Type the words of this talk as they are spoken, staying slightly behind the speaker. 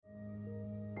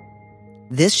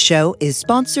This show is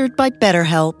sponsored by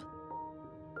BetterHelp.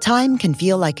 Time can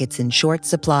feel like it's in short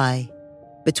supply.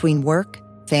 Between work,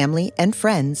 family, and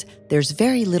friends, there's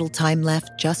very little time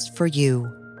left just for you.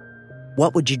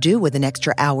 What would you do with an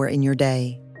extra hour in your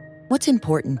day? What's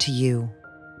important to you?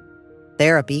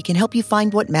 Therapy can help you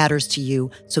find what matters to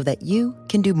you so that you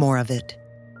can do more of it.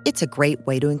 It's a great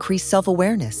way to increase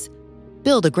self-awareness,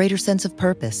 build a greater sense of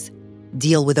purpose,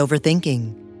 deal with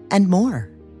overthinking, and more.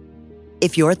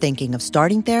 If you're thinking of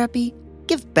starting therapy,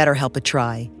 give BetterHelp a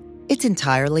try. It's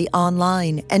entirely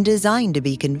online and designed to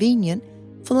be convenient,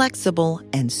 flexible,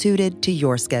 and suited to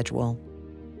your schedule.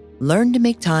 Learn to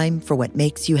make time for what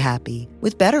makes you happy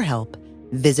with BetterHelp.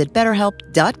 Visit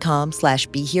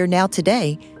BetterHelp.com/BeHereNow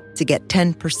today to get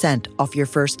 10% off your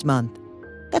first month.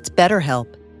 That's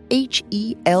BetterHelp,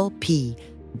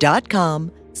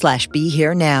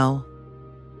 HELP.com/BeHereNow.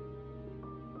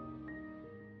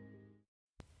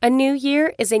 A new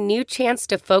year is a new chance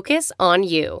to focus on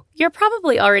you. You're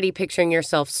probably already picturing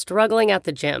yourself struggling at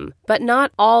the gym, but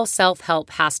not all self-help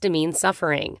has to mean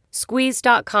suffering.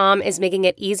 Squeeze.com is making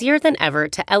it easier than ever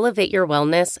to elevate your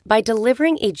wellness by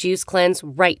delivering a juice cleanse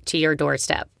right to your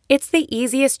doorstep. It's the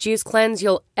easiest juice cleanse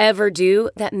you'll ever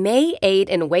do that may aid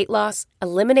in weight loss,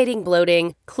 eliminating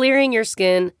bloating, clearing your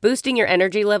skin, boosting your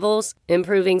energy levels,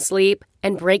 improving sleep,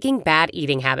 and breaking bad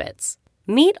eating habits.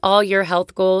 Meet all your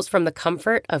health goals from the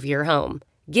comfort of your home.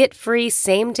 Get free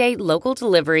same-day local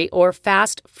delivery or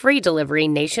fast free delivery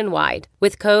nationwide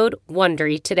with code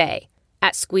WONDERY today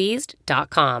at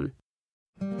squeezed.com.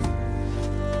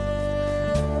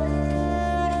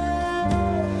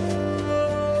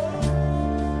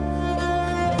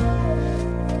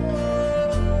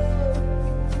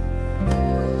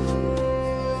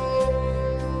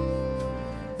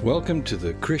 Welcome to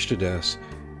the Krishna Das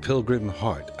Pilgrim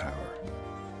Heart Hour.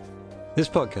 This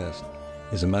podcast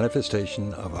is a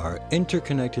manifestation of our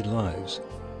interconnected lives,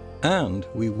 and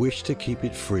we wish to keep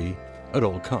it free at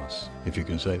all costs, if you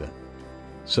can say that.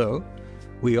 So,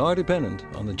 we are dependent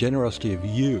on the generosity of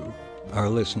you, our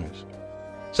listeners.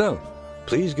 So,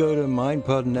 please go to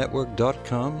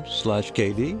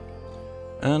mindpodnetwork.com/KD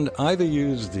and either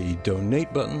use the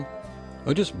donate button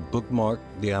or just bookmark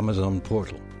the Amazon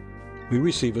portal. We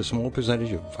receive a small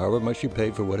percentage of however much you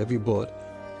pay for whatever you bought.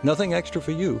 Nothing extra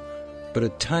for you, but a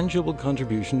tangible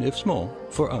contribution, if small,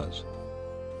 for us.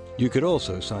 You could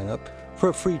also sign up for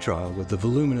a free trial with the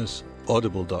voluminous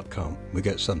audible.com. We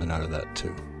get something out of that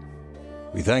too.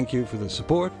 We thank you for the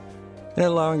support and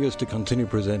allowing us to continue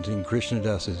presenting Krishna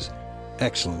Das's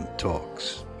excellent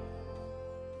talks.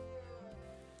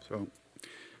 So,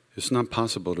 it's not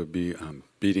possible to be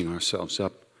beating ourselves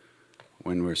up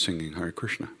when we're singing Hare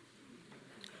Krishna.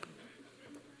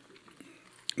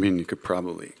 I mean, you could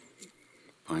probably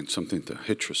find something to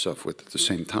hit yourself with at the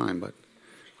same time, but it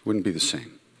wouldn't be the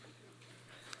same.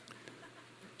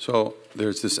 So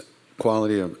there's this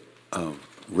quality of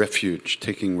refuge,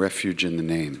 taking refuge in the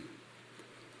name.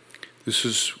 This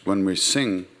is when we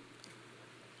sing,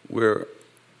 we're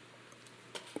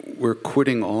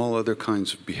quitting all other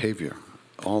kinds of behavior,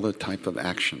 all the type of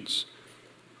actions,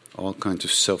 all kinds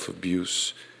of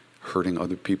self-abuse, hurting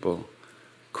other people,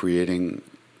 creating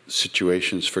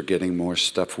situations for getting more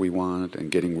stuff we want and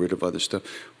getting rid of other stuff.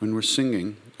 When we're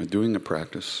singing or doing a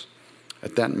practice,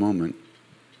 at that moment,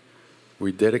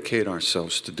 we dedicate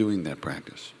ourselves to doing that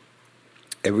practice.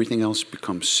 Everything else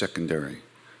becomes secondary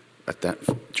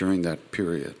during that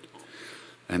period.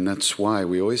 And that's why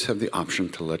we always have the option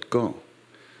to let go.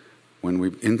 When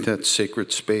we're in that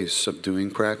sacred space of doing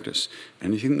practice,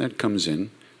 anything that comes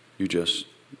in, you just,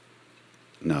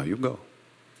 now you go.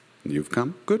 You've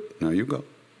come, good, now you go.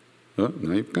 Oh,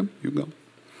 now you come, you go.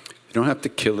 You don't have to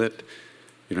kill it.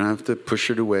 You don't have to push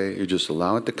it away. You just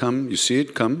allow it to come. You see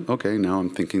it come. Okay, now I'm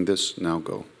thinking this, now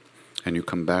go. And you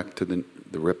come back to the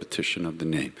repetition of the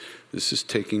name. This is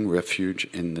taking refuge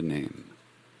in the name.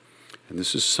 And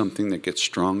this is something that gets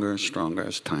stronger and stronger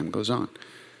as time goes on.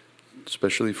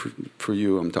 Especially for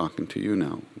you, I'm talking to you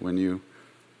now. When you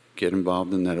get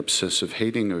involved in that obsessive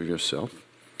hating of yourself,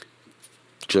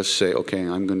 just say, okay,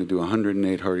 I'm going to do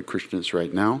 108 Hare Krishnas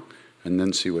right now, and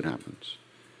then see what happens.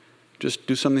 Just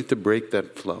do something to break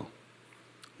that flow.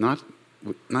 Not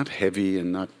heavy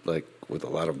and not like with a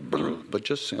lot of but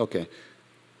just say, okay,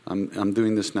 I'm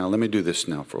doing this now. Let me do this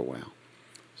now for a while.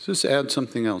 Just add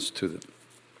something else to it.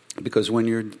 Because when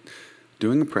you're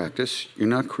doing a practice, you're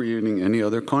not creating any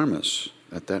other karmas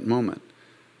at that moment.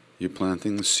 You're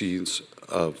planting the seeds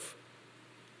of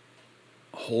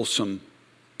wholesome,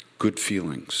 good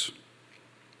feelings.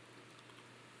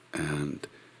 And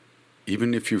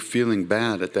even if you're feeling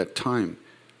bad at that time,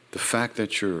 the fact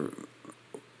that you're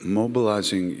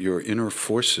mobilizing your inner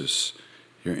forces,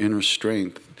 your inner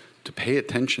strength, to pay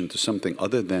attention to something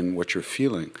other than what you're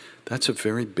feeling. That's a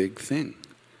very big thing.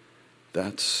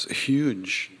 That's a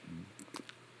huge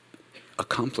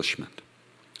accomplishment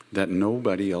that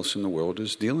nobody else in the world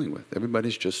is dealing with.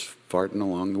 Everybody's just farting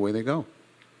along the way they go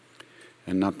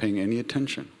and not paying any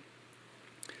attention.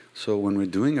 So when we're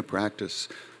doing a practice,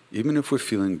 even if we're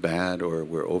feeling bad or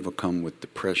we're overcome with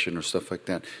depression or stuff like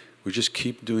that, we just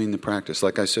keep doing the practice.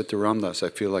 Like I said to Ram Dass, I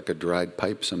feel like a dried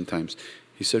pipe sometimes.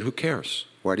 He said, who cares?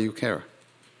 Why do you care?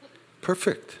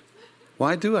 Perfect.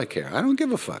 Why do I care? I don't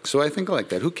give a fuck. So I think like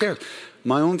that. Who cares?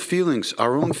 My own feelings,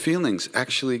 our own feelings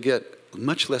actually get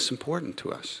much less important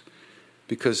to us.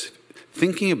 Because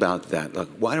thinking about that, like,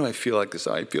 why do I feel like this?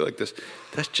 I feel like this.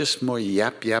 That's just more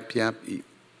yap,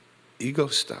 ego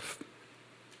stuff.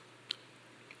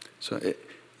 So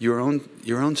your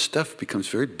own stuff becomes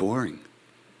very boring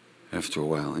after a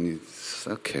while. And it's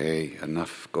okay,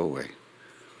 enough, go away.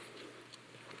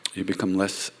 You become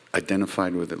less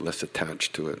identified with it, less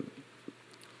attached to it.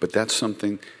 But that's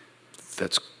something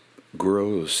that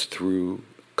grows through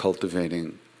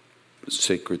cultivating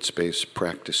sacred space,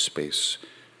 practice space,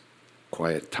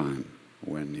 quiet time,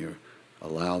 when you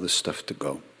allow this stuff to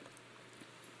go.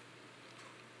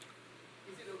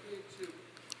 Is it okay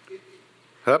to...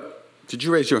 Hup. Did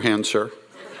you raise your hand, sir?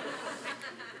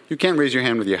 You can't raise your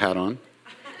hand with your hat on.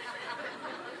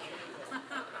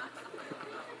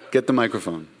 Get the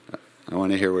microphone. I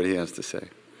want to hear what he has to say.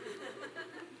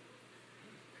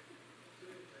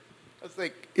 I was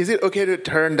like, is it okay to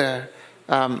turn the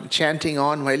chanting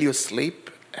on while you sleep?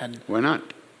 And Why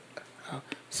not?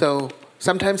 so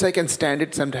sometimes I can stand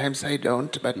it, sometimes I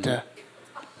don't. But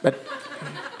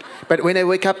when I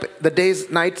wake up, the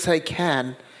nights I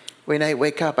can. When I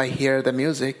wake up, I hear the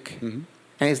music. Mm-hmm.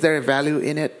 And is there a value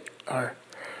in it, or?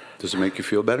 Does it make you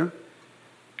feel better?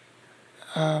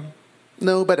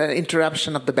 No, but an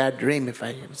interruption of the bad dream if I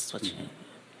am switching.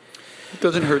 It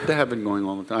doesn't hurt to have it going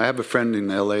all the time. I have a friend in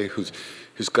L.A. who's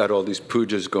got all these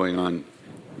pujas going on,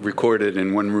 recorded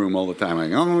in one room all the time.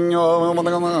 Like, you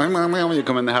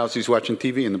come in the house, he's watching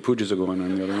TV, and the pujas are going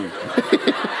on in the other room.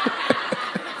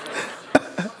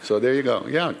 So there you go.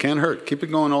 Yeah, it can't hurt. Keep it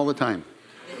going all the time.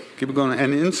 Keep it going.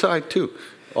 And inside, too.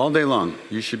 All day long,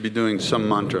 you should be doing some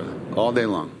mantra. All day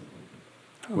long.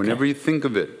 Okay. Whenever you think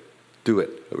of it, do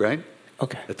it, right?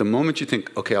 Okay. At the moment you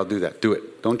think, okay, I'll do that, do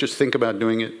it. Don't just think about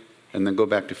doing it and then go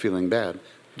back to feeling bad.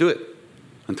 Do it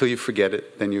until you forget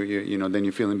it. Then then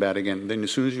you're feeling bad again. Then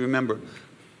as soon as you remember,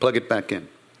 plug it back in.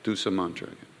 Do some mantra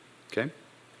again. Okay?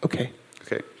 Okay.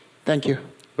 Okay. Thank you.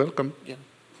 Welcome. Yeah.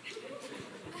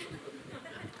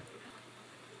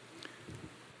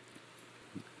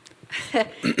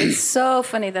 It's so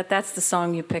funny that that's the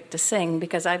song you picked to sing,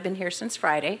 because I've been here since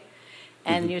Friday,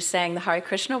 and you sang the Hare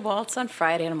Krishna waltz on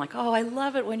Friday, and I'm like, oh, I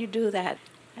love it when you do that.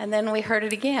 And then we heard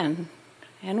it again,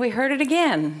 and we heard it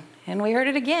again, and we heard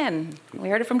it again. We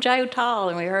heard it from Jai Uttal,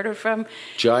 and we heard it from...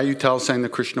 Jai Uttal sang the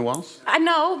Krishna waltz? I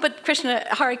know, but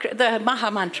the Maha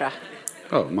Mantra.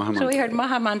 Oh, Maha Mantra. So we heard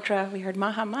Maha Mantra, we heard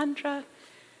Maha Mantra,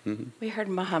 we heard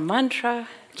Maha Mantra.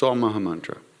 It's all Maha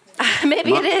Mantra.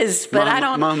 Maybe it is, but I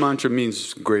don't... Maha Mantra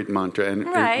means great mantra, and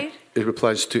right. it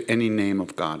applies to any name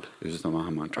of God, is the Maha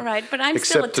Mantra. Right, but I'm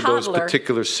still a except to those toddler.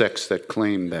 particular sects that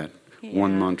claim that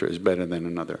one mantra is better than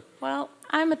another. Well,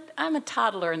 I'm a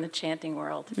toddler in the chanting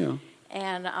world. Yeah.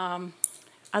 And I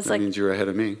was that means you're ahead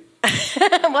of me.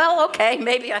 well, okay,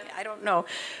 maybe, I don't know.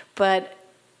 But,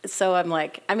 so I'm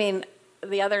like, I mean,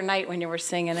 the other night when you were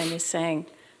singing and you sang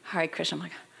Hare Krishna, I'm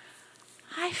like,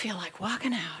 I feel like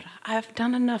walking out. I've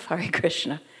done enough Hare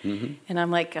Krishna. Mm-hmm. And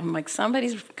I'm like,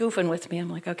 somebody's goofing with me. I'm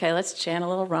like, okay, let's chant a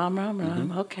little Ram, Ram, Ram.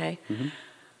 Mm-hmm. Okay. Mm-hmm.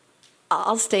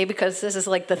 I'll stay, because this is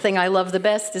like the thing I love the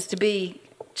best, is to be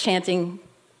chanting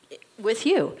with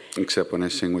you. Except when I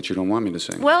sing what you don't want me to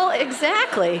sing. Well,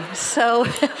 exactly. So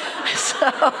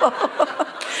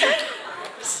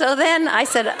then I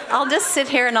said, I'll just sit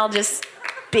here and I'll just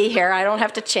be here. I don't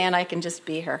have to chant. I can just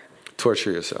be here.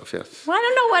 Torture yourself, yes. Well, I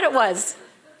don't know what it was.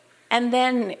 And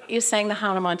then you sang the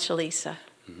Hanuman Chalisa.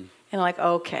 Mm-hmm. And I'm like,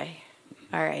 okay,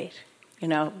 all right.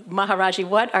 Maharaji,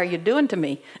 what are you doing to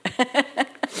me?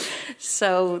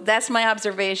 So that's my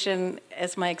observation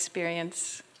as my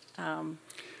experience.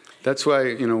 That's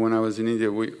why, when I was in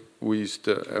India, we used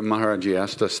to, Maharaji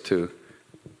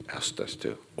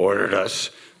ordered us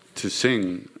to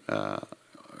sing,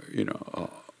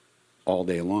 all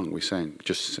day long. We sang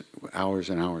just hours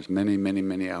and hours, many, many,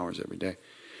 many hours every day.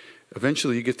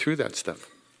 Eventually you get through that stuff.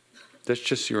 That's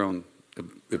just your own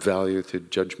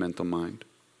evaluated, judgmental mind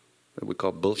that we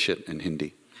call bullshit in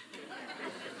Hindi.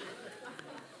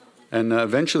 And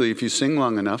eventually, if you sing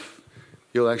long enough,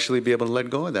 you'll actually be able to let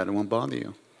go of that. It won't bother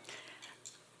you.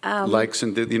 Like,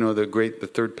 the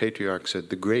third patriarch said,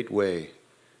 the great way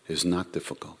is not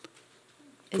difficult.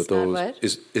 Is not what?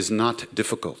 Is not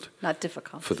difficult. Not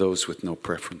difficult. For those with no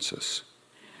preferences.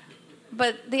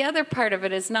 But the other part of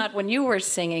it is not when you were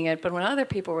singing it, but when other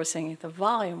people were singing it, the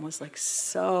volume was like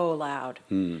so loud.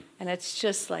 And it's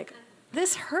just like,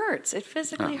 this hurts. It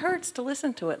physically hurts to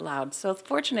listen to it loud. So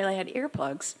fortunately I had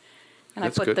earplugs and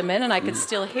That's I put good. them in and I could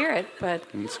still hear it. But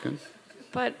That's good.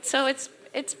 But so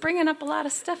it's bringing up a lot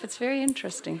of stuff. It's very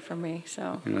interesting for me.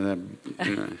 So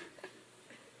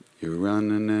you're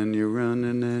running and you're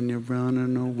running and you're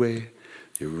running away.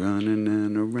 You're running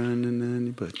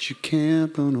and but you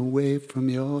can't run away from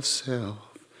yourself.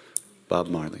 Bob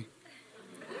Marley.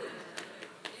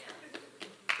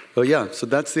 Well, yeah, so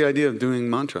that's the idea of doing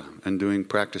mantra and doing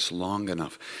practice long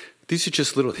enough. These are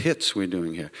just little hits we're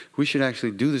doing here. We should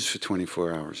actually do this for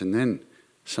 24 hours, and then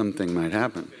something might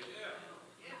happen.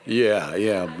 Yeah.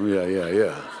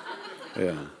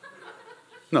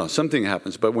 No, something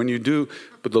happens, but the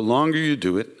longer you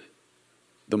do it,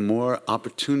 the more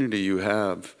opportunity you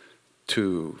have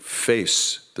to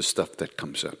face the stuff that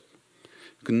comes up.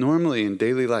 Because normally in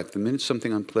daily life, the minute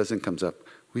something unpleasant comes up,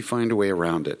 we find a way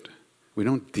around it. We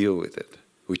don't deal with it.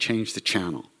 We change the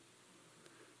channel.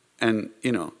 And,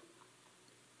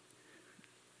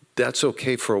 that's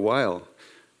okay for a while,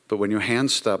 but when your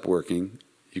hands stop working,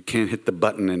 you can't hit the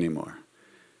button anymore.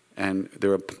 And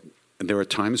there are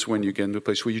times when you get into a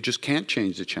place where you just can't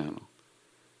change the channel.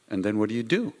 And then what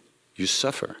do? You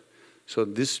suffer. So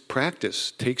this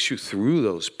practice takes you through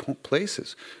those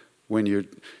places when you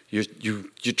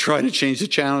try to change the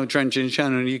channel,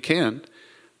 and you can't.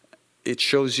 It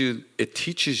shows you, it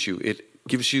teaches you, it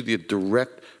gives you the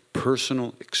direct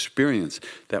personal experience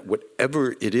that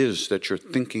whatever it is that you're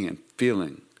thinking and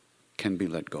feeling can be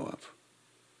let go of.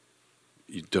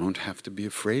 You don't have to be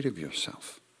afraid of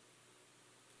yourself.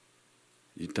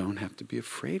 You don't have to be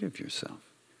afraid of yourself.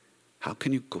 How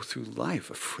can you go through life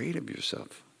afraid of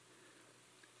yourself?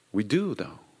 We do,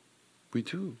 though. We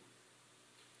do.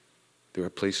 There are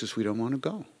places we don't want to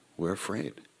go. We're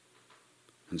afraid.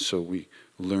 And so we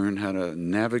learn how to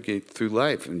navigate through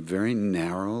life in very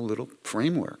narrow little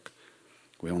framework.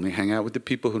 We only hang out with the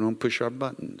people who don't push our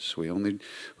buttons. We only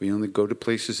go to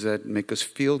places that make us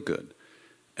feel good.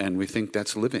 And we think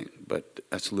that's living, but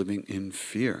that's living in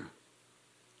fear.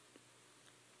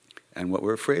 And what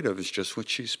we're afraid of is just what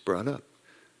she's brought up.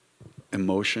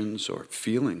 Emotions or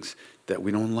feelings that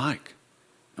we don't like.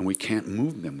 And we can't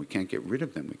move them. We can't get rid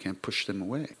of them. We can't push them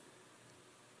away.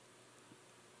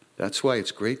 That's why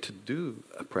it's great to do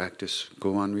a practice,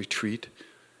 go on retreat,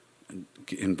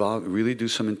 really do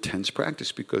some intense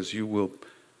practice, because you will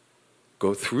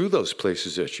go through those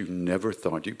places that you never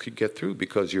thought you could get through,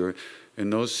 because you're in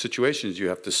those situations you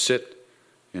have to sit,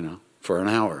 for an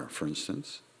hour, for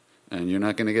instance, and you're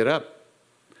not going to get up.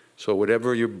 So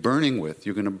whatever you're burning with,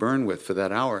 you're going to burn with for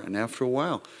that hour, and after a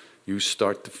while, you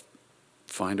start to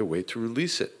find a way to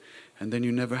release it, and then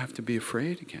you never have to be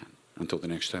afraid again until the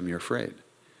next time you're afraid.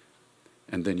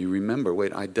 And then you remember,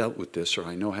 wait, I dealt with this, or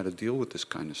I know how to deal with this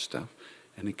kind of stuff.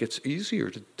 And it gets easier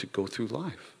to go through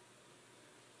life.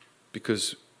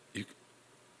 Because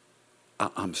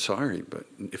I'm sorry, but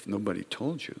if nobody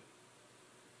told you,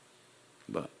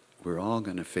 but we're all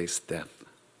going to face death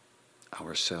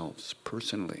ourselves,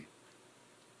 personally.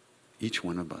 Each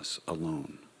one of us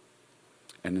alone.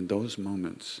 And in those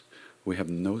moments, we have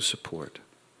no support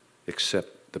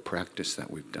except the practice that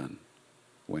we've done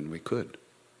when we could.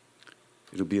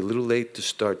 It'll be a little late to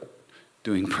start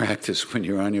doing practice when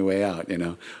you're on your way out,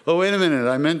 Oh, wait a minute,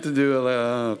 I meant to do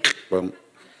well.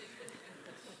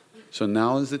 So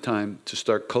now is the time to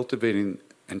start cultivating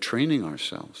and training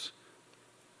ourselves.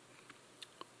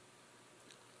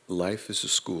 Life is a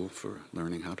school for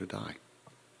learning how to die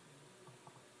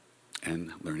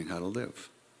and learning how to live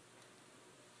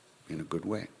in a good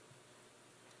way.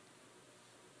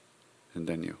 And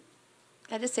then you.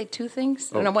 Can I just say two things?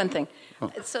 Oh. No, one thing.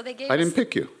 Oh. So they gave I didn't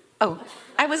pick you. Oh,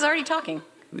 I was already talking.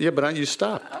 Yeah, but you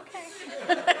stopped. Okay.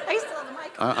 I still have the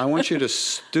mic. I want you to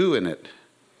stew in it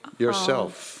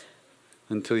yourself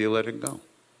until you let it go.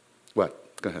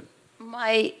 What? Go ahead.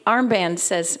 My armband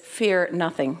says, fear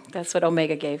nothing. That's what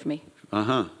Omega gave me.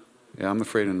 Uh-huh. Yeah, I'm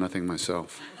afraid of nothing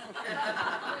myself.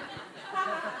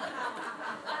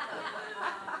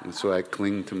 And so I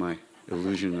cling to my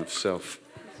illusion of self.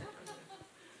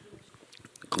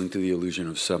 Cling to the illusion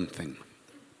of something.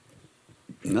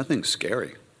 Nothing's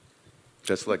scary.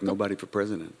 Just like nobody for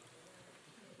president.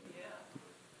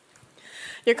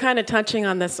 You're kind of touching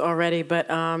on this already, but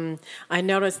I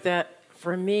noticed that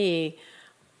for me,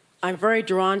 I'm very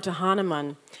drawn to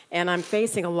Hanuman, and I'm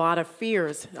facing a lot of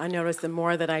fears. I notice the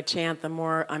more that I chant, the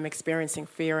more I'm experiencing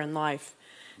fear in life.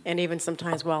 And even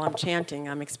sometimes while I'm chanting,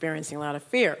 I'm experiencing a lot of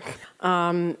fear.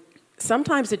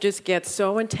 Sometimes it just gets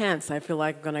so intense, I feel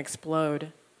like I'm going to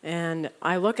explode. And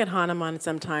I look at Hanuman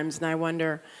sometimes, and I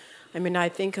wonder, I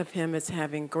think of him as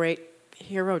having great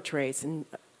hero traits. And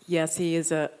yes, he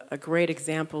is a great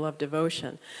example of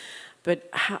devotion.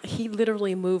 But he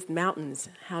literally moved mountains.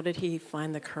 How did he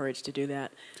find the courage to do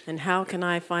that? And how can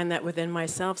I find that within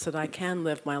myself so that I can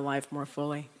live my life more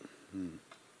fully?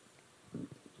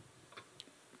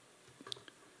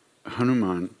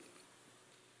 Hanuman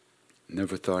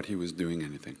never thought he was doing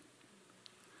anything.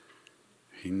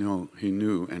 He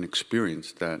knew and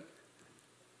experienced that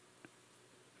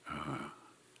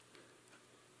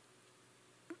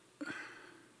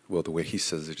the way he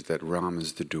says it, that Ram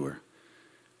is the doer.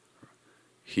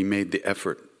 He made the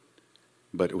effort,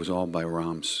 but it was all by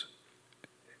Ram's.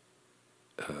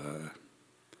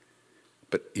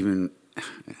 But even,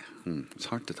 it's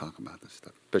hard to talk about this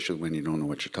stuff, especially when you don't know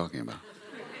what you're talking about.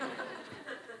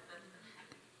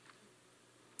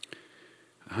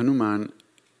 Hanuman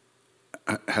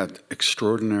had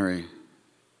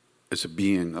is a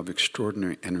being of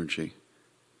extraordinary energy,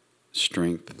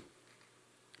 strength,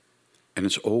 and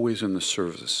it's always in the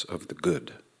service of the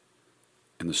good,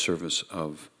 in the service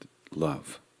of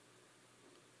love,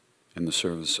 in the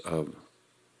service of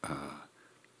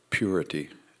purity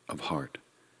of heart.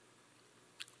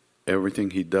 Everything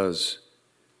he does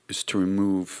is to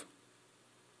remove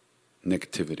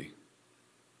negativity.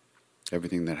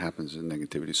 Everything that happens is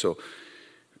negativity. So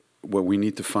what we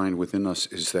need to find within us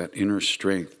is that inner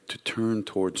strength to turn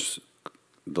towards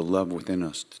the love within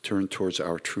us, to turn towards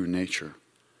our true nature.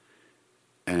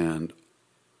 And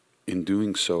in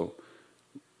doing so,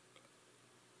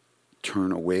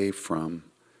 turn away from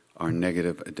our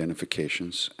negative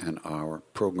identifications and our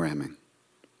programming.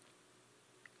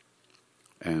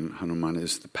 And Hanuman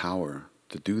is the power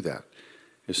to do that.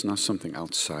 It's not something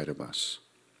outside of us.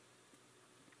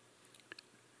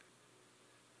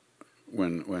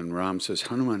 When Ram says,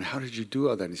 Hanuman, how did you do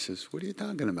all that? He says, what are you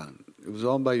talking about? It was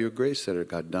all by your grace that it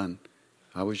got done.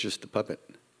 I was just a puppet.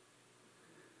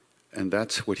 And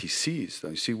that's what he sees.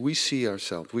 You see, we see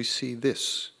ourselves. We see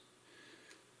this.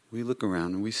 We look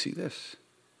around and we see this.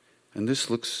 And this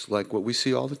looks like what we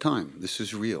see all the time. This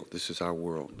is real. This is our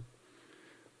world.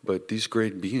 But these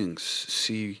great beings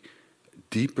see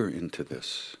deeper into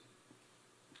this.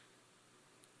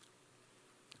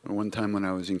 One time when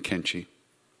I was in Kenchi,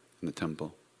 in the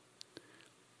temple,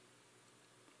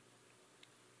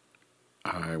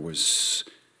 it was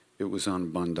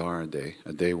on Bandara Day,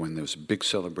 a day when there was a big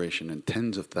celebration and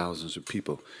tens of thousands of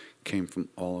people came from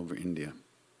all over India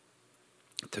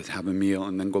to have a meal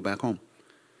and then go back home.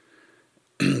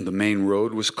 The main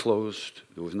road was closed.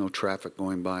 There was no traffic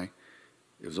going by.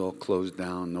 It was all closed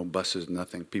down, no buses,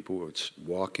 nothing. People were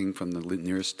walking from the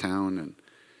nearest town, and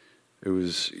it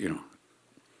was,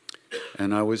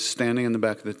 And I was standing in the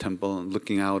back of the temple and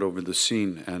looking out over the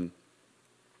scene, and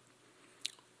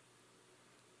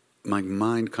my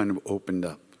mind kind of opened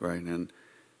up, right? And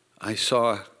I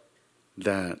saw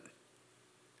that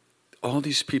all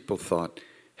these people thought,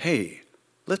 hey,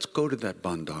 let's go to that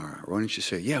Bandara. Why don't you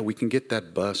say, yeah, we can get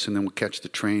that bus, and then we'll catch the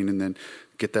train, and then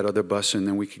get that other bus, and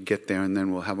then we can get there, and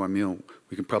then we'll have our meal.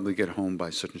 We can probably get home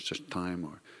by such and such time.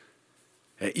 Or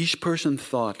each person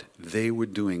thought they were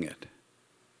doing it.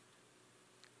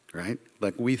 Right?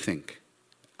 Like we think,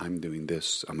 I'm doing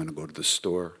this, I'm going to go to the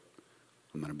store,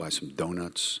 I'm going to buy some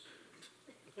donuts,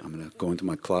 I'm going to go into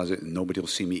my closet and nobody will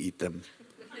see me eat them.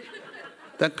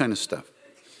 That kind of stuff.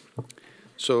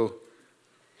 So,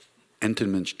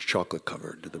 Entenmann's chocolate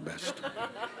covered are the best.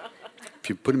 If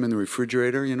you put them in the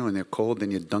refrigerator, and they're cold,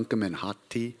 then you dunk them in hot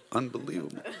tea,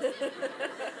 unbelievable.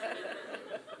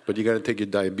 But you got to take your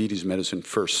diabetes medicine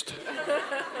first.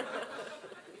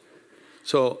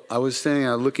 So I was standing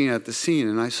out looking at the scene,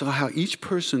 and I saw how each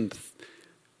person's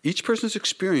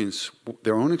experience,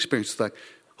 their own experience, is like,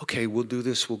 okay, we'll do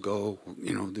this, we'll go,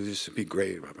 do this, it'll be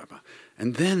great, blah, blah, blah.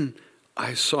 And then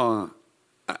I saw,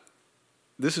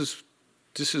 this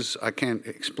is, I can't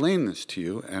explain this to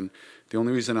you, and the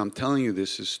only reason I'm telling you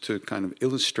this is to kind of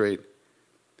illustrate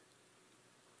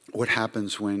what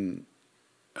happens when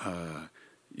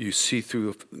you see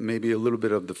through maybe a little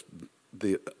bit of the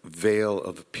veil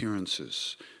of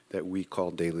appearances that we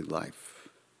call daily life,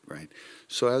 right?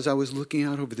 So as I was looking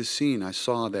out over the scene, I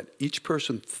saw that each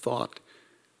person thought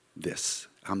this,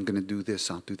 I'm going to do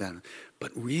this, I'll do that.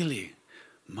 But really,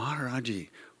 Maharaji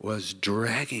was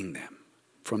dragging them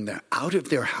from out of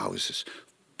their houses,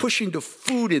 pushing the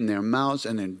food in their mouths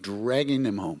and then dragging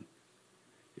them home.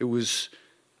 It was,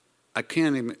 I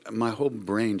can't even, my whole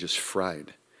brain just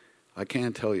fried. I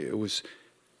can't tell you. It was,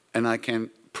 and I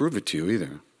can't prove it to you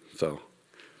either. So,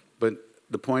 but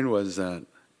the point was that,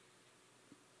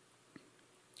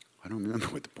 I don't remember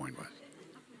what the point was.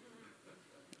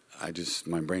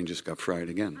 My brain just got fried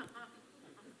again.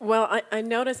 Well, I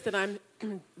noticed that I'm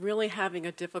really having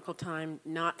a difficult time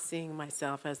not seeing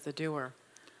myself as the doer.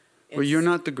 Well, you're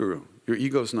not the guru. Your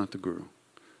ego's not the guru.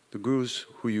 The guru's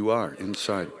who you are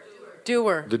inside.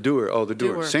 Doer. The doer. Oh, the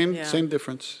doer. Same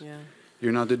difference. Yeah.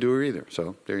 You're not the doer either.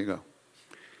 So there you go.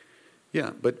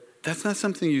 Yeah, but that's not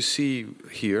something you see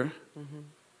here. Mm-hmm.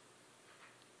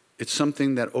 It's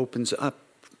something that opens up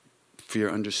for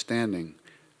your understanding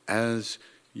as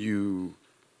you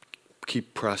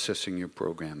keep processing your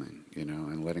programming,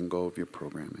 and letting go of your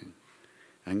programming.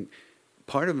 And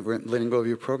part of letting go of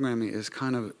your programming is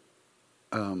kind of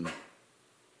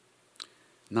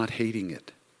not hating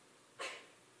it.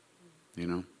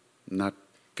 Not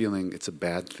feeling it's a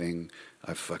bad thing.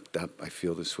 I fucked up. I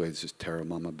feel this way. This is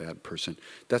terrible. I'm a bad person.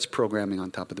 That's programming on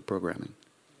top of the programming,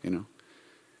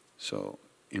 So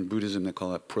in Buddhism, they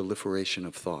call it proliferation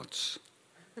of thoughts.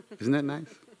 Isn't that nice?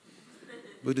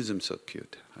 Buddhism's so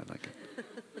cute. I like it.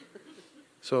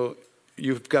 So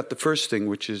you've got the first thing,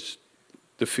 which is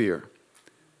the fear.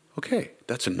 Okay,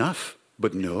 that's enough.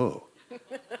 But no.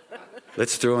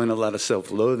 Let's throw in a lot of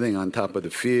self-loathing on top of the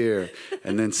fear,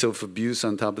 and then self-abuse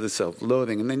on top of the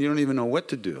self-loathing, and then you don't even know what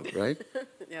to do, right?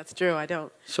 Yeah, it's true. I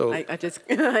don't. So I just,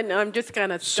 I'm just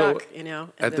kind of stuck,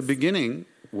 At the beginning,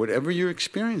 whatever you're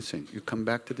experiencing, you come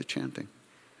back to the chanting.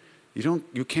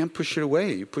 You can't push it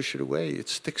away. You push it away, it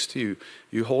sticks to you.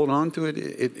 You hold on to it,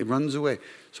 it runs away.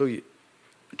 So you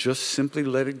just simply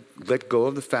let go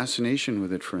of the fascination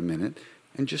with it for a minute,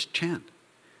 and just chant,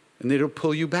 and it'll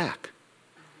pull you back.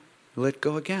 Let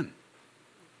go again.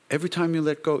 Every time you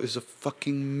let go is a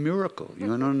fucking miracle. You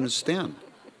don't understand.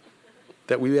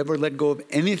 That we ever let go of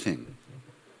anything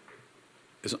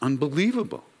is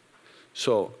unbelievable.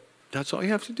 So that's all you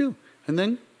have to do. And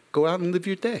then go out and live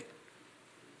your day.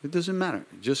 It doesn't matter.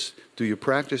 Just do your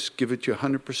practice, give it your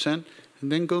 100%,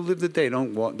 and then go live the day.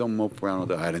 Don't mope around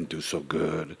with, I didn't do so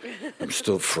good. I'm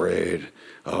still afraid.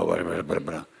 Oh, blah, blah,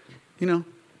 blah.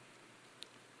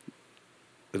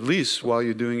 At least while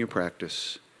you're doing your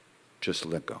practice, just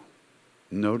let go.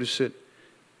 Notice it.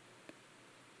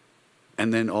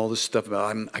 And then all this stuff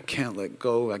about, I can't let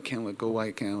go, why I can't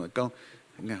let go.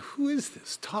 Now, who is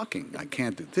this talking? I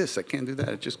can't do this, I can't do that.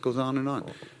 It just goes on and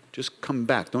on. Just come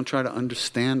back. Don't try to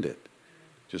understand it.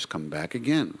 Just come back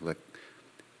again.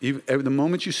 The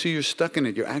moment you see you're stuck in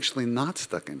it, you're actually not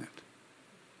stuck in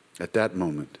it. At that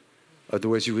moment.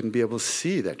 Otherwise, you wouldn't be able to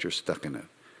see that you're stuck in it.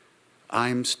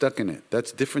 I'm stuck in it.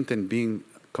 That's different than being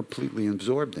completely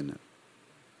absorbed in it.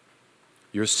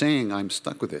 You're saying I'm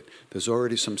stuck with it. There's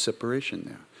already some separation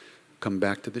there. Come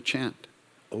back to the chant.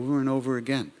 Over and over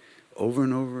again. Over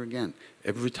and over again.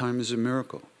 Every time is a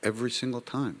miracle. Every single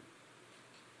time.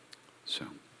 So.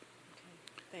 Okay.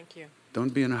 Thank you.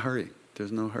 Don't be in a hurry.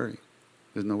 There's no hurry.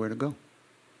 There's nowhere to go.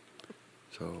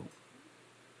 So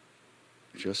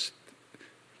just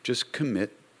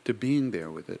commit to being there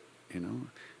with it,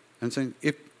 And saying,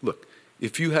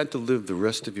 if you had to live the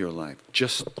rest of your life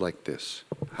just like this,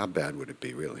 how bad would it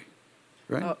be, really?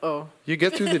 Right? Uh-oh. You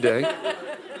get through the day.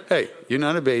 Hey, you're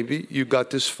not a baby. You got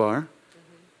this far.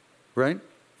 Right?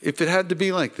 If it had to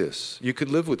be like this, you could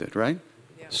live with it, right?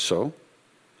 Yeah. So?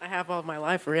 I have all my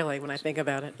life, really, when I think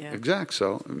about it, yeah. Exactly.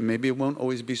 So maybe it won't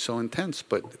always be so intense,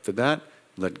 but for that,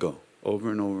 let go.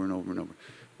 Over and over and over and over.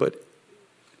 But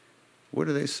what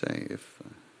do they say if,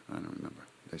 I don't remember.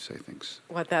 They say things.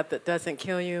 What, that doesn't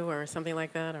kill you or something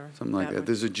like that? Or something like that.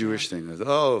 There's a Jewish thing.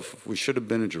 If we should have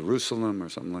been in Jerusalem or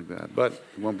something like that. But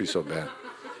it won't be so bad.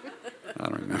 I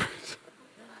don't remember.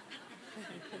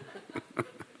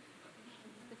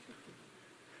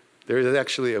 There's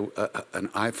actually an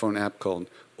iPhone app called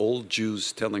Old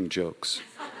Jews Telling Jokes.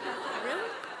 Really?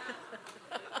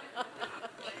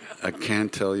 I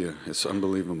can't tell you. It's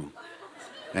unbelievable.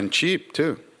 And cheap,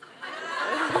 too.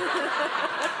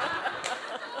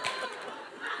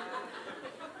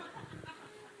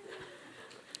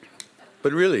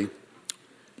 But really,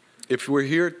 if we're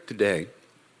here today,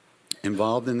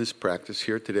 involved in this practice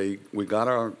here today, we got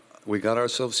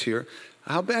ourselves here.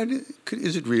 How bad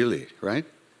is it really, right?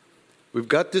 We've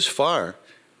got this far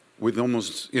with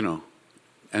almost,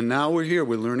 and now we're here.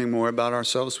 We're learning more about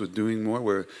ourselves. We're doing more.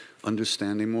 We're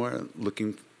understanding more.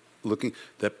 Looking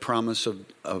that promise of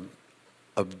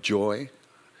joy,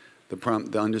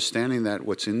 the understanding that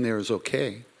what's in there is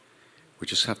okay. We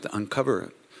just have to uncover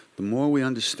it. The more we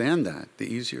understand that, the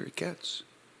easier it gets.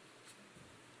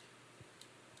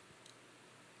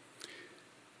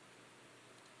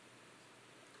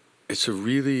 It's a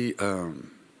really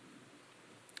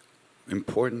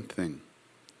important thing,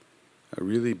 a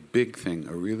really big thing,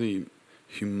 a really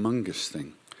humongous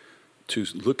thing, to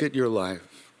look at your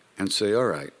life and say, all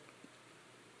right,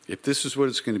 if this is what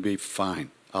it's going to be,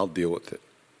 fine, I'll deal with it.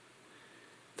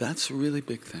 That's a really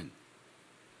big thing.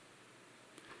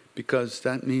 Because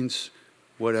that means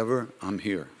whatever, I'm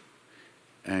here.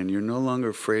 And you're no longer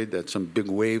afraid that some big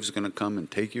wave's going to come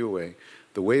and take you away.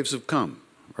 The waves have come,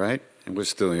 right? And we're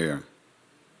still here.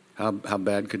 How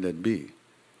bad could that be?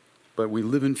 But we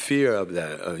live in fear of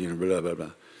that, blah, blah,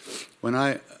 blah. When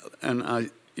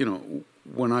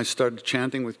I started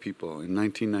chanting with people in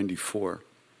 1994,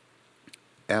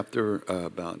 after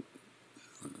about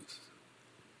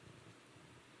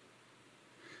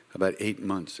 8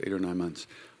 or 9 months,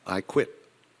 I quit.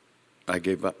 I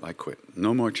gave up. I quit.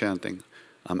 No more chanting.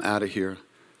 I'm out of here.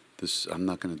 I'm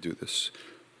not going to do this.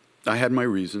 I had my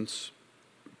reasons,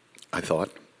 I thought.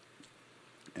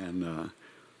 And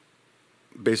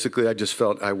basically, I just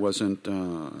felt I wasn't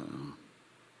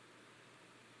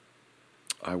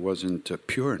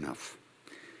pure enough,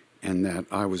 and that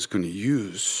I was going to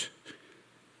use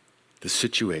the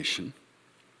situation.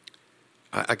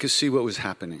 I could see what was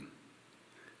happening.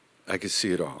 I could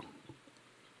see it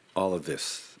all of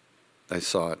this. I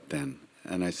saw it then,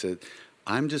 and I said,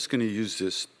 I'm just going to use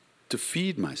this to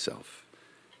feed myself,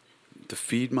 to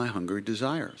feed my hungry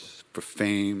desires for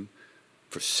fame,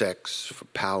 for sex, for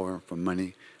power, for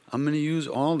money. I'm going to use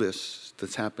all this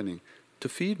that's happening to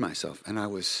feed myself. And I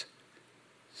was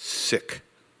sick,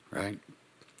 right?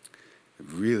 It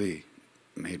really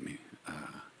made me,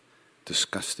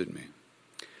 disgusted me.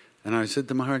 And I said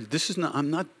to my heart,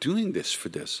 I'm not doing this for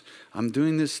this. I'm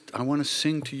doing this, I want to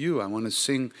sing to you. I want to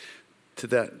sing to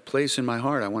that place in my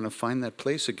heart. I want to find that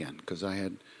place again, because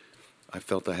I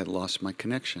felt I had lost my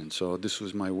connection. So this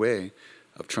was my way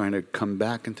of trying to come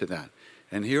back into that.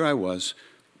 And here I was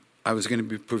going to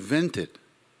be prevented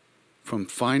from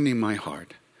finding my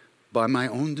heart by my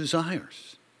own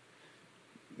desires.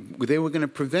 They were going to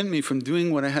prevent me from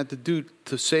doing what I had to do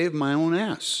to save my own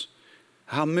ass.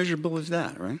 How miserable is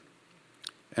that, right?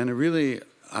 And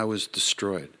I was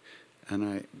destroyed.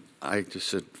 And I just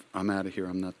said, I'm out of here,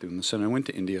 I'm not doing this. And I went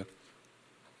to India.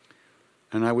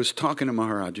 And I was talking to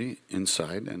Maharaji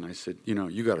inside, and I said,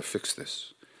 you got to fix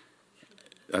this.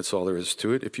 That's all there is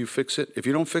to it. If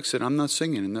you don't fix it, I'm not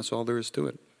singing, and that's all there is to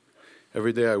it.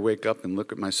 Every day I wake up and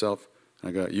look at myself, and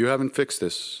I go, you haven't fixed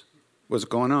this. What's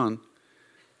going on?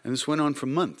 And this went on for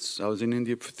months. I was in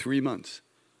India for 3 months.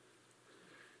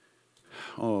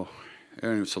 Oh,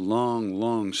 and it's a long,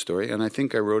 long story, and I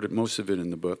think I wrote most of it in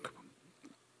the book.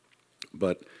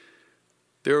 But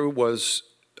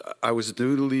I was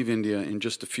due to leave India in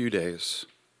just a few days,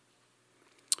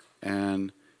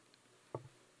 and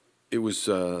it was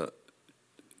the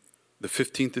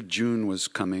 15th of June was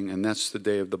coming, and that's the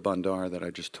day of the Bandar that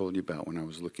I just told you about when I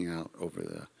was looking out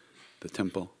over the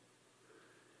temple.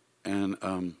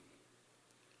 And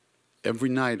every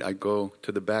night I go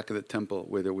to the back of the temple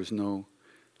where there was no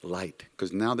light,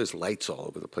 because now there's lights all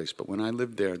over the place. But when I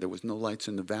lived there was no lights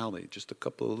in the valley, just a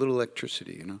couple of little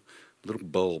electricity, a little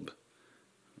bulb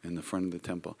in the front of the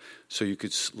temple. So you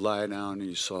could lie down and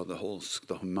you saw the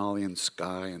Himalayan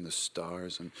sky and the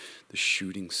stars and the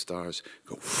shooting stars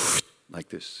go like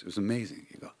this. It was amazing.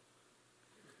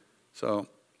 So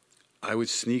I would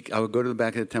go to the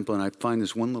back of the temple, and I'd find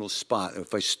this one little spot.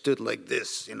 If I stood like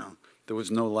this, there was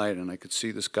no light, and I could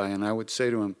see this guy, and I would say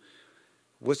to him,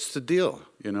 what's the deal?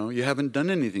 You haven't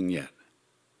done anything yet.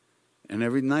 And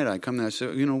every night I come there, I say,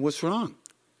 what's wrong?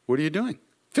 What are you doing?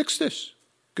 Fix this.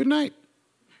 Good night.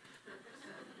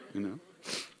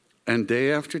 And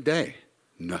day after day,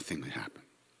 nothing happened.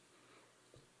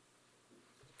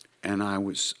 And I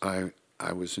was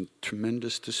in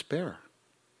tremendous despair,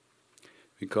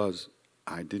 because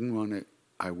I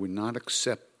would not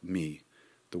accept me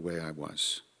the way I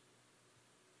was.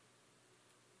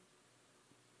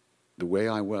 The way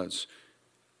I was,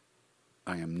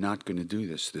 I am not going to do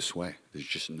this way. There's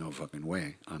just no fucking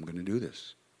way I'm going to do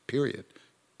this. Period.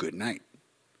 Good night.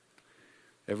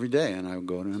 Every day, and I would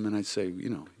go to him and I'd say,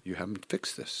 you haven't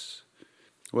fixed this.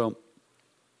 Well,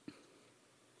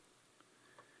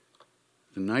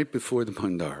 the night before the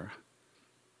Bandar,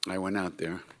 I went out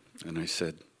there and I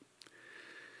said,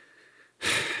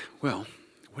 well,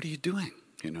 what are you doing,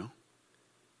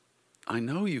 I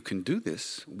know you can do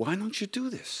this. Why don't you do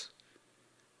this?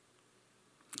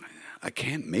 I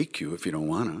can't make you if you don't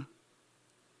want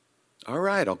to. All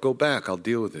right, I'll go back. I'll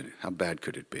deal with it. How bad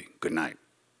could it be? Good night.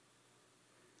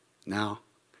 Now,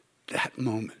 that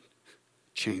moment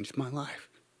changed my life.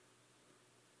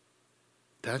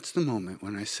 That's the moment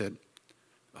when I said,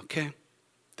 okay,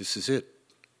 this is it.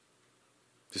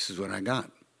 This is what I got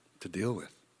to deal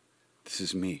with. This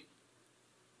is me.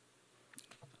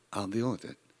 I'll deal with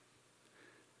it.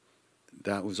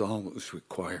 That was all that was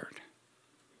required.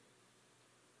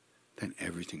 Then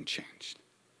everything changed.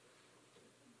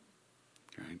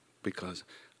 Right? Because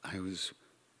I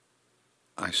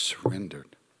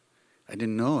surrendered. I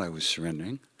didn't know I was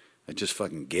surrendering. I just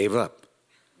fucking gave up.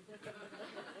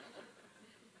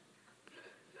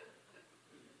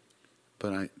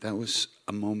 But that was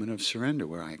a moment of surrender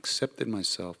where I accepted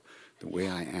myself the way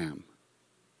I am.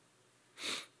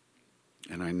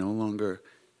 And I no longer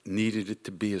needed it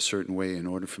to be a certain way in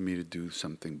order for me to do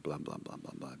something, blah, blah, blah,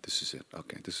 blah, blah. This is it.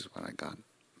 Okay, this is what I got.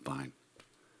 Fine.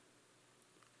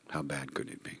 How bad could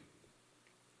it be?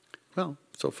 Well,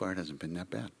 so far it hasn't been that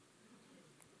bad.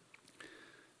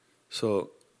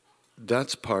 So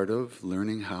that's part of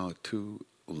learning how to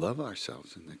love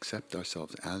ourselves and accept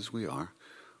ourselves as we are,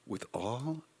 with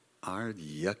all our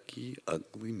yucky,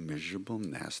 ugly, miserable,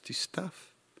 nasty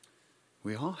stuff.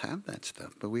 We all have that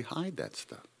stuff, but we hide that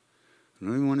stuff. We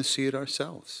don't even want to see it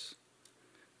ourselves.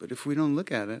 But if we don't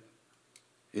look at it,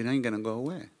 it ain't going to go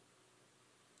away.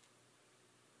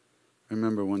 I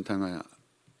remember one time,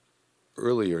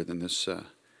 earlier than this,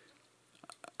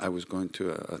 I was going to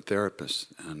a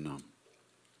therapist, and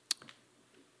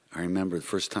I remember the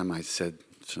first time I said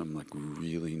some like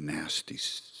really nasty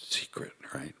secret,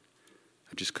 right?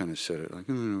 I just kind of said it like,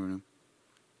 and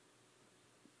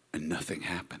nothing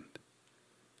happened.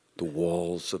 The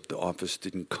walls of the office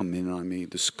didn't come in on me.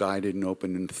 The sky didn't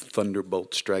open and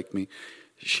thunderbolt strike me.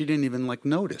 She didn't even like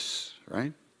notice,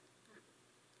 right?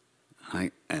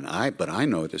 But I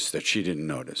noticed that she didn't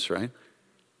notice, right?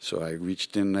 So I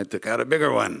reached in and I took out a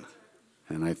bigger one.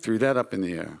 And I threw that up in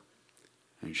the air.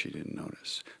 And she didn't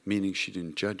notice. Meaning she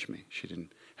didn't judge me. She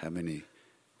didn't have any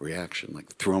reaction,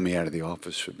 like throw me out of the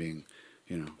office for being,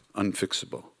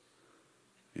 unfixable.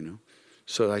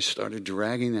 So I started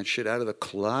dragging that shit out of the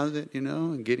closet,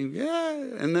 and getting,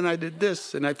 and then I did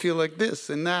this, and I feel like this,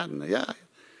 and that, and yeah.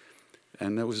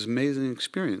 And that was an amazing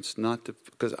experience,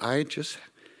 because I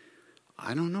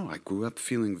don't know, I grew up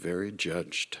feeling very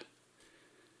judged.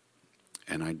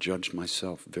 And I judged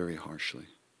myself very harshly.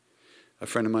 A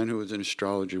friend of mine who was an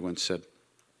astrologer once said,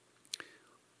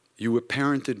 you were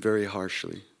parented very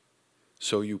harshly,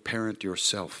 so you parent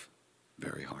yourself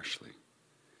very harshly.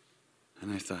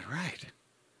 And I thought, right.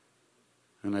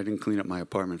 And I didn't clean up my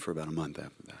apartment for about a month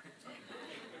after that.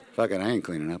 Fuck it, I ain't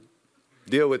cleaning up.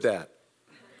 Deal with that.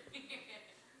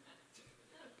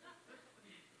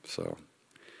 So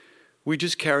we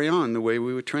just carry on the way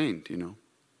we were trained,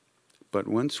 But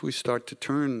once we start to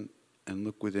turn and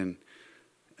look within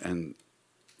and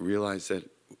realize that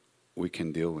we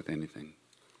can deal with anything,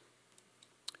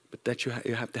 but that you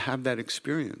have to have that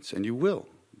experience, and you will.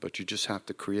 But you just have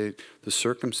to create the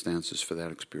circumstances for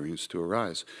that experience to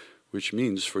arise, which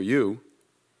means for you,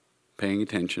 paying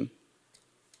attention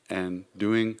and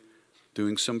doing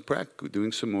some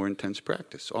more intense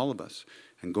practice, all of us,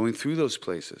 and going through those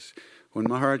places. When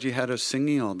Maharaji had us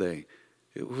singing all day,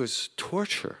 it was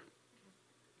torture.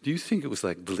 Do you think it was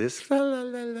like bliss? La, la,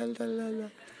 la, la, la, la, la.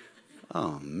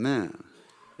 Oh, man.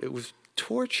 It was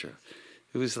torture.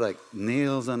 It was like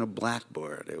nails on a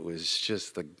blackboard. It was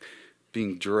just like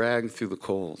being dragged through the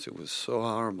coals. It was so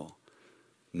horrible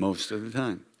most of the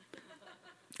time.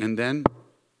 And then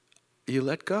you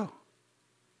let go.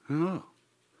 Oh,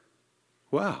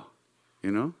 wow.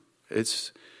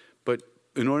 But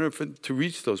in order to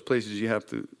reach those places, you have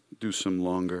to do some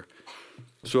longer.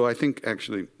 So I think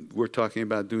actually we're talking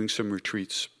about doing some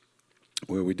retreats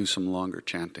where we do some longer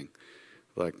chanting,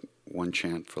 like one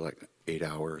chant for like 8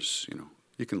 hours.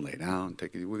 You can lay down,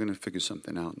 take it. We're going to figure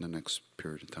something out in the next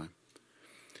period of time.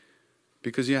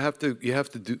 Because you have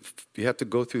to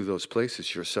go through those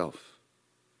places yourself.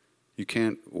 You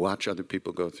can't watch other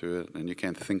people go through it, and you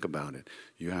can't think about it.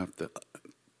 You have to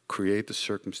create the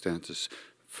circumstances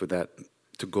for that,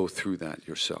 to go through that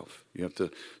yourself. You have to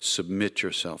submit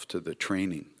yourself to the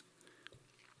training.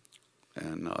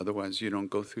 And otherwise you don't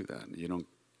go through that. You don't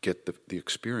get the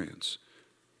experience.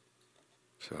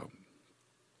 So. Can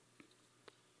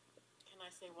I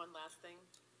say one last thing?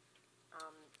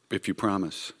 If you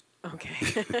promise.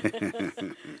 Okay.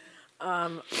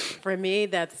 For me,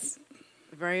 that's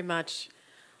very much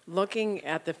looking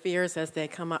at the fears as they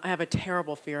come up. I have a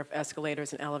terrible fear of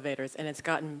escalators and elevators, and it's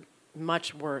gotten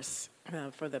much worse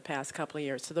for the past couple of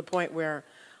years, to the point where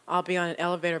I'll be on an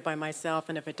elevator by myself,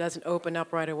 and if it doesn't open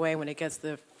up right away when it gets to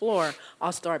the floor,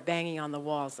 I'll start banging on the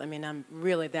walls. I mean, I'm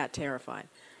really that terrified.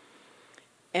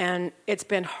 And it's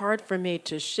been hard for me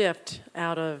to shift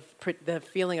out of the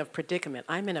feeling of predicament.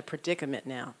 I'm in a predicament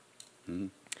now. Mm-hmm.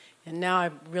 And now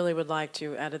I really would like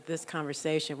to, out of this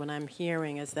conversation, what I'm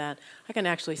hearing is that I can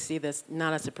actually see this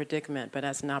not as a predicament, but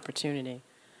as an opportunity.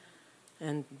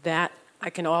 And that I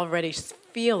can already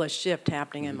feel a shift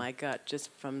happening in my gut just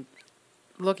from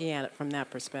looking at it from that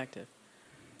perspective.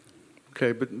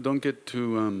 Okay, but don't get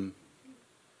too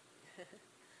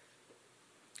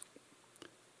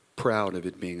proud of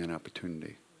it being an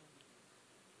opportunity.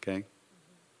 Okay?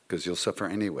 Because you'll suffer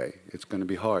anyway. It's going to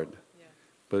be hard. Yeah.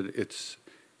 But it's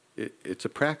a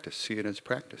practice. See it as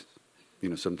practice.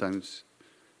 Sometimes,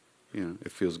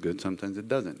 it feels good. Sometimes it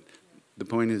doesn't. The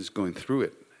point is going through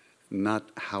it, not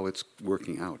how it's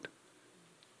working out.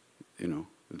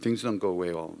 Things don't go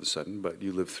away all of a sudden, but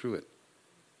you live through it.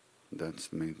 That's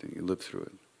the main thing. You live through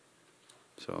it.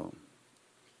 So,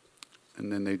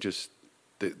 and then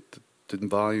the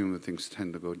volume of things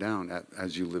tend to go down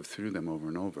as you live through them over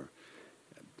and over,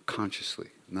 consciously,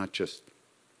 not just,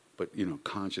 but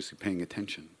consciously paying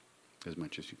attention as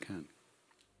much as you can.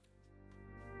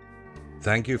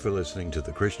 Thank you for listening to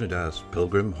the Krishna Das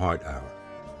Pilgrim Heart Hour.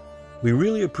 We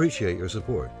really appreciate your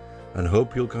support and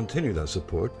hope you'll continue that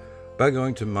support by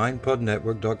going to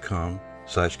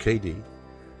mindpodnetwork.com/KD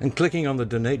and clicking on the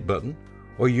donate button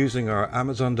or using our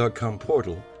Amazon.com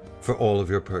portal for all of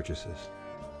your purchases.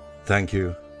 Thank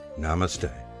you.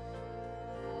 Namaste.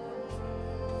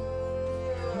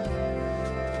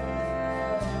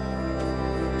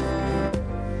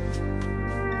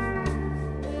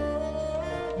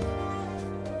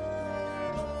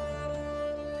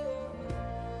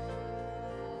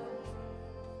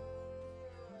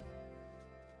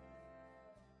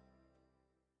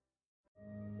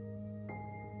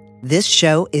 This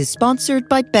show is sponsored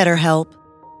by BetterHelp.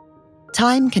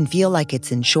 Time can feel like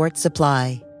it's in short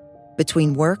supply.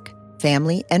 Between work,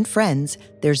 family, and friends,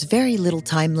 there's very little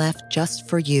time left just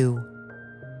for you.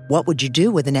 What would you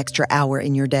do with an extra hour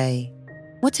in your day?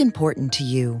 What's important to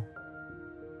you?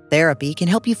 Therapy can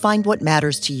help you find what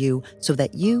matters to you so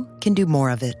that you can do more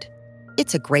of it.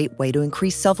 It's a great way to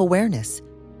increase self-awareness,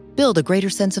 build a greater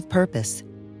sense of purpose,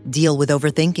 deal with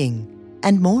overthinking,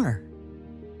 and more.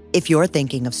 If you're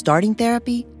thinking of starting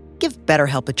therapy, give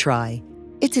BetterHelp a try.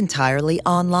 It's entirely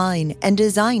online and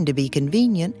designed to be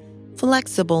convenient,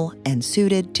 flexible, and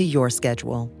suited to your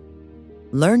schedule.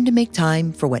 Learn to make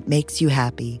time for what makes you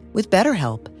happy with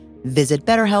BetterHelp. Visit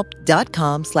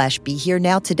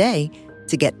BetterHelp.com/BeHereNow today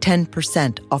to get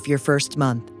 10% off your first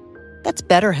month. That's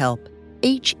BetterHelp,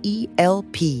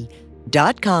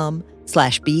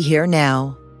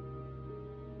 HELP.com/BeHereNow.